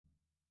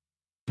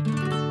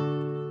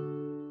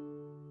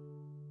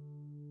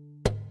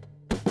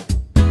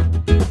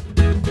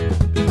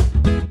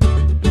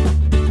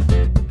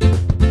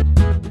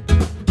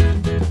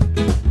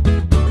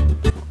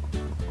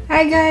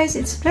guys,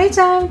 it's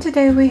playtime.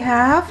 Today we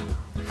have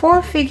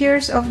 4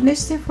 figures of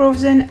Disney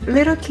Frozen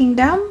Little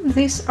Kingdom.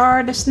 These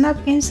are the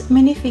Snap-ins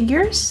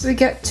minifigures. We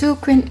got 2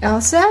 Queen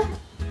Elsa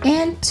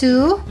and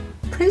 2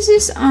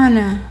 Princess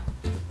Anna.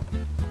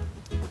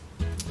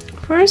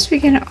 First we're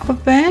gonna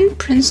open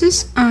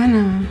Princess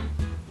Anna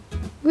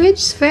with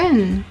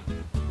Sven.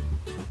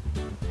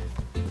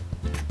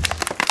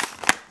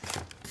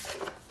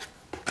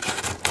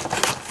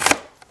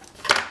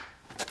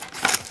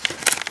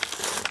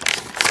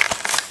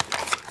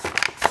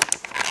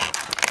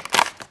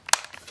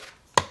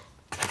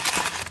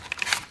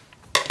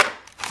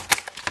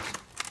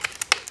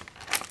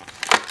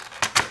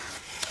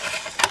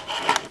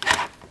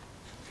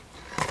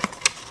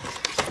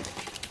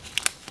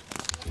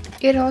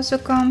 It also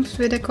comes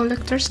with a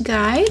collector's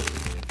guide.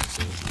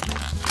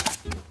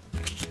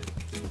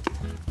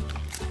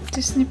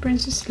 Disney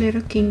Princess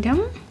Little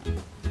Kingdom.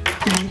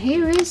 And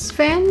here is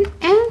Sven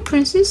and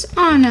Princess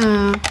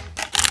Anna.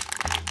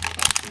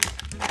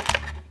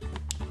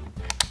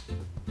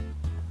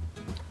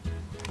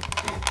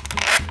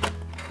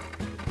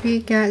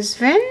 We got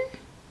Sven.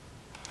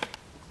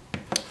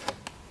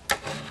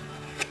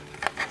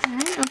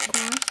 And of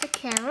course the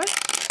carrot.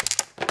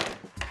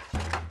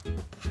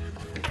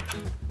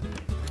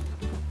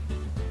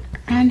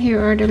 And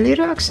here are the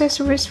little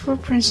accessories for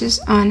Princess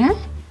Anna.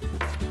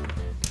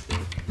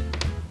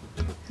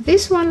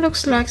 This one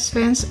looks like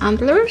Sven's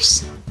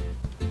antlers.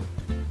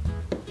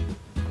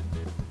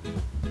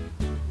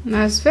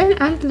 Now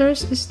Sven's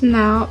antlers is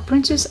now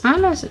Princess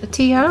Anna's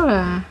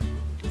tiara.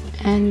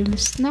 And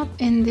snap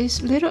in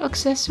these little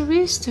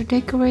accessories to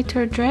decorate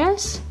her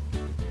dress.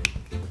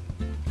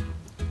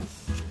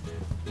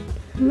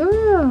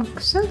 Look,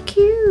 so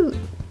cute!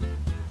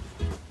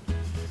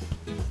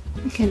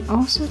 You can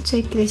also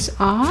take this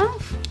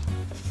off.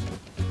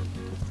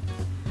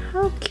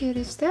 How cute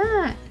is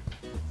that?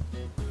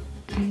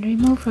 And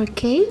remove her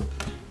cape.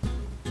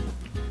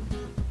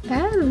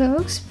 That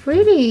looks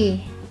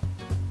pretty.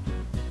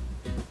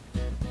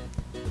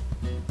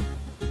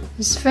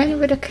 Sven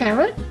with a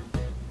carrot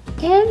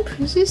and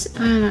Princess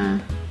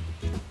Anna.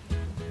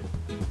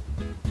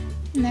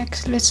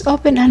 Next, let's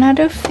open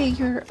another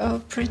figure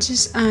of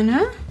Princess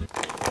Anna.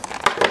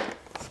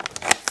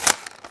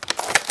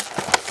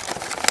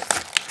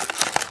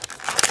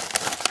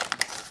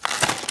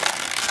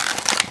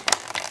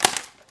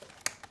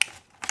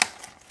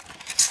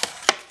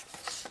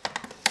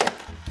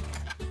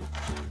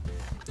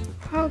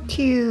 How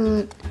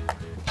cute!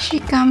 She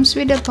comes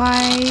with a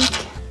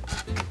bike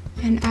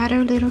and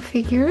other little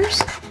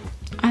figures.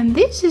 And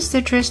this is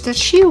the dress that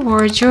she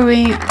wore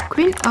during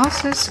Queen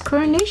Elsa's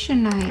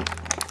coronation night.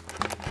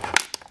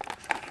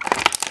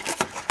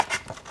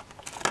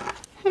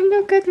 And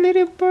look at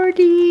little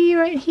birdie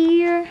right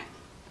here.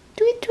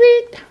 Tweet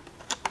tweet!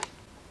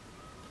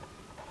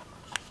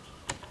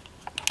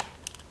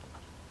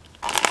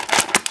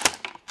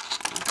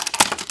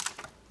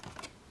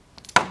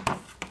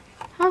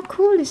 How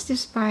cool is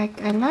this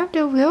bike? I love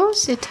the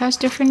wheels. It has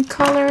different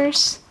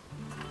colors.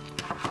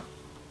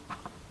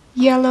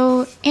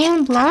 Yellow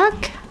and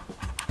black.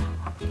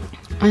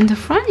 On the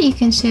front you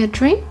can see a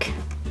drink.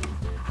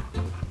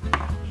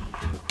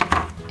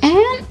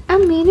 And a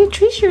mini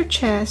treasure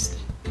chest.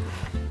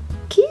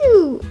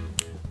 Cute!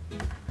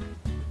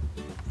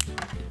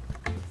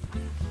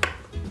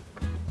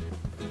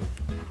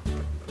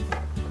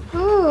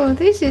 Oh,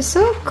 this is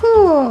so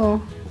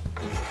cool!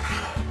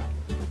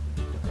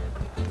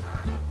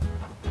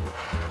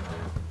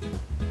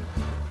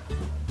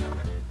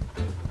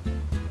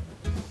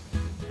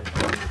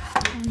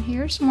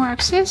 Here's more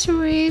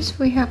accessories.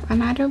 We have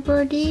another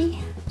birdie,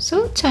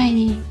 so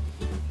tiny,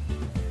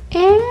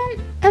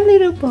 and a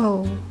little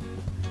bow.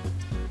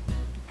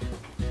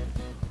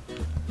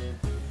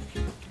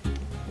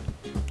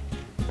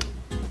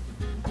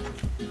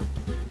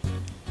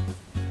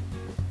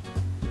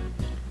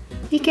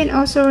 You can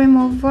also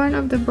remove one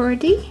of the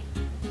birdie,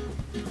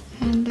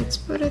 and let's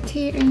put it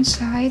here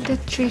inside the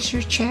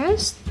treasure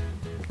chest.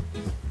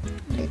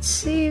 Let's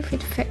see if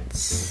it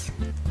fits.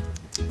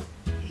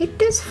 It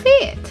does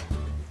fit.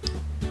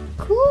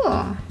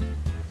 Cool.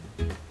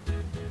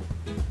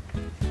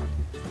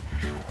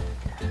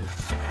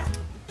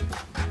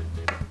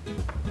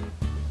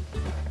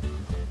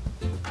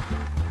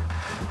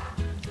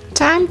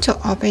 Time to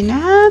open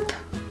up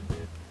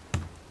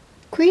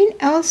Queen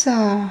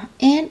Elsa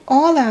and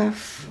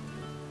Olaf.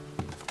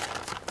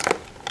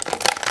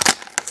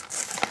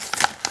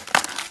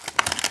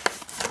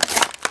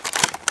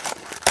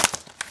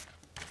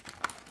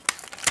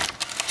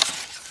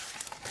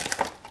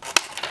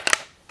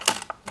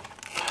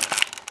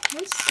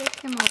 Let's take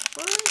him out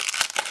first.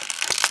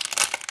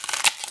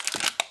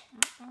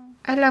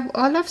 I love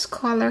Olaf's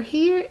color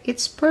here.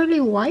 It's pearly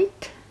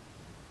white.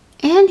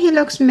 And he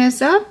looks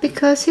messed up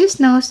because his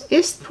nose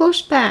is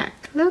pushed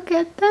back. Look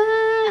at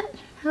that.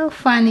 How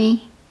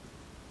funny.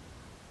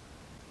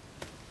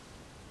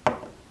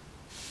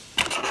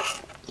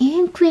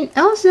 And Queen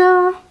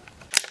Elsa.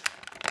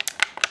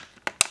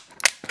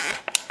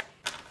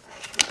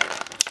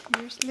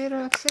 Here's little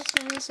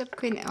accessories of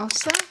Queen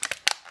Elsa.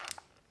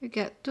 We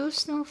got 2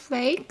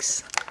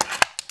 snowflakes.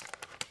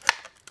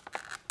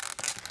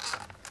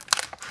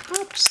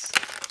 Oops.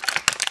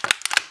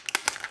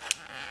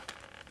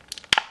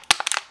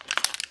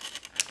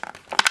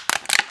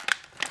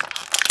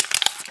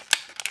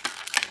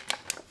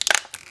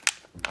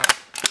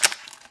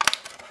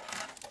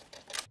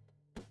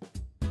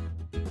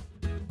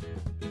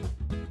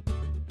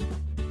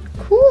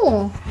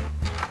 Cool.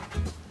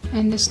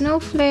 And the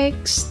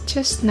snowflakes,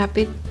 just snap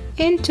it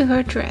into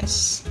her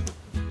dress.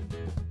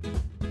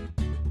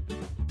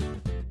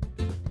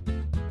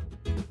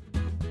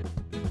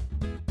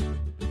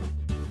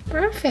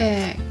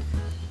 Perfect.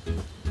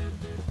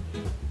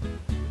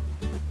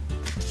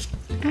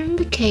 And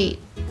the cape.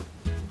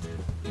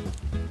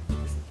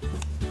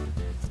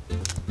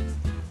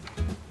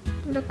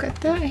 Look at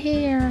that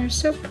hair,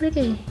 so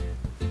pretty.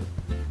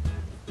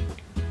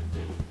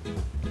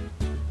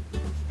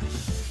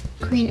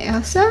 Queen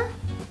Elsa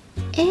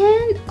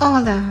and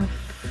Olaf.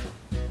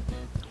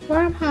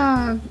 Warm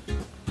hug.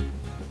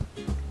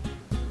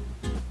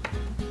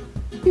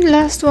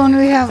 Last one,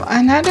 we have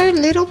another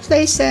little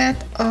playset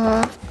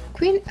of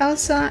Queen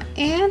Elsa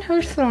and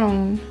her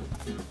throne.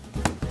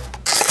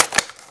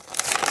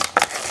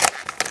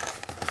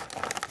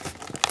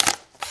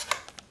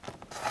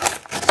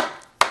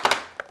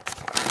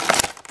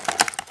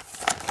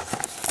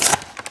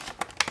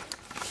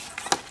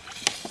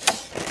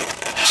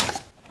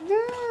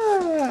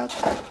 Look!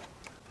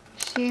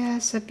 She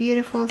has a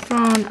beautiful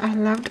throne. I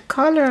love the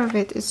color of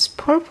it. It's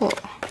purple.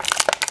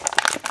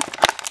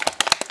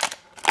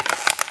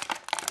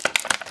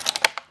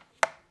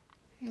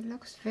 It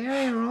looks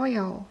very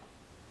royal.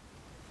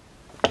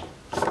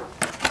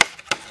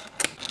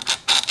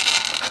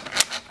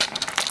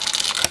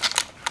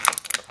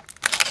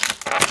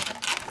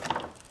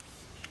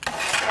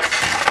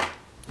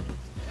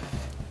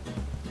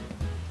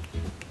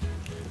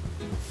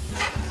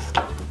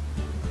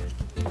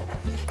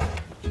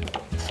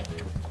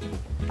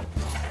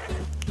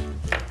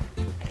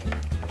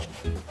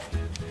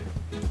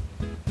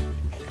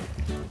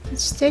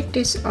 Let's take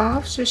this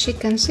off so she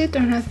can sit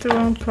on her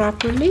throne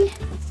properly.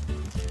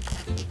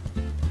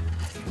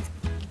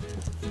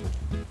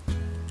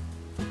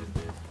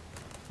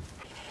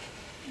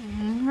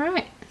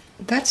 Alright,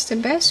 that's the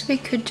best we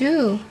could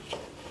do.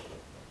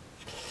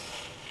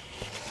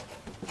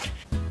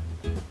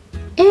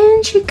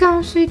 And she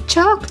comes with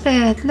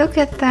chocolate. Look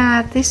at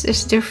that. This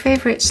is their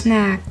favorite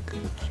snack.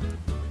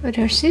 With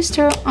her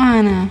sister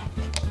Anna.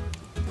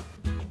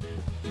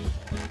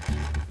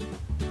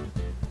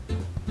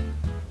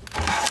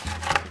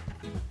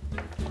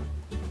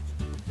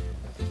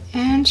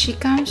 And she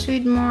comes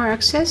with more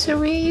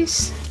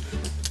accessories.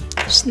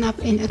 Snap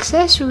in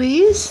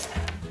accessories.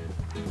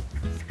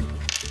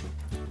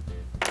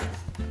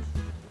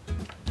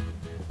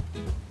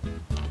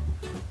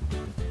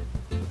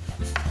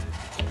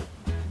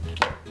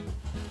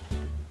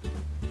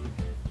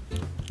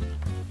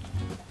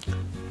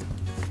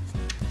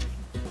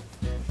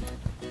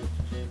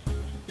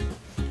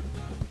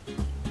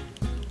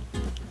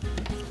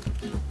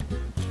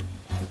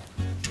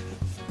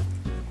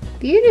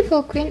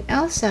 Beautiful Queen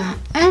Elsa.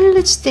 And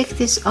let's take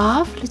this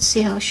off. Let's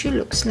see how she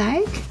looks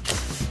like.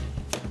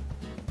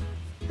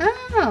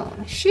 Oh,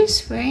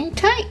 she's wearing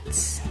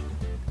tights.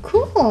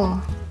 Cool.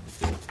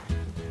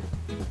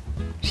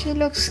 She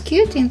looks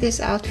cute in this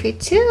outfit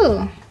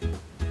too.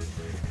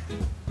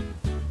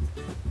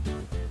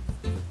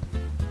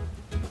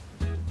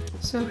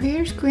 So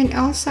here's Queen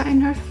Elsa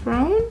in her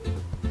throne.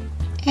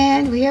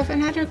 And we have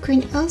another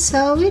Queen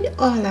Elsa with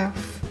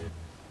Olaf.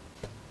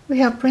 We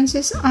have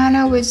Princess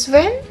Anna with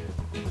Sven.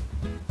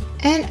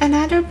 And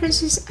another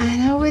Princess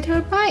Anna with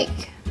her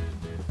bike.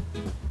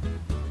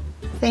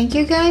 Thank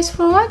you guys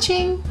for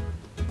watching.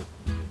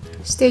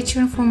 Stay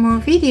tuned for more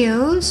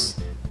videos.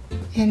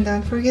 And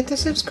don't forget to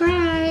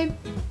subscribe.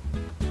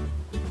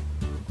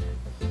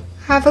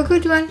 Have a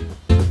good one.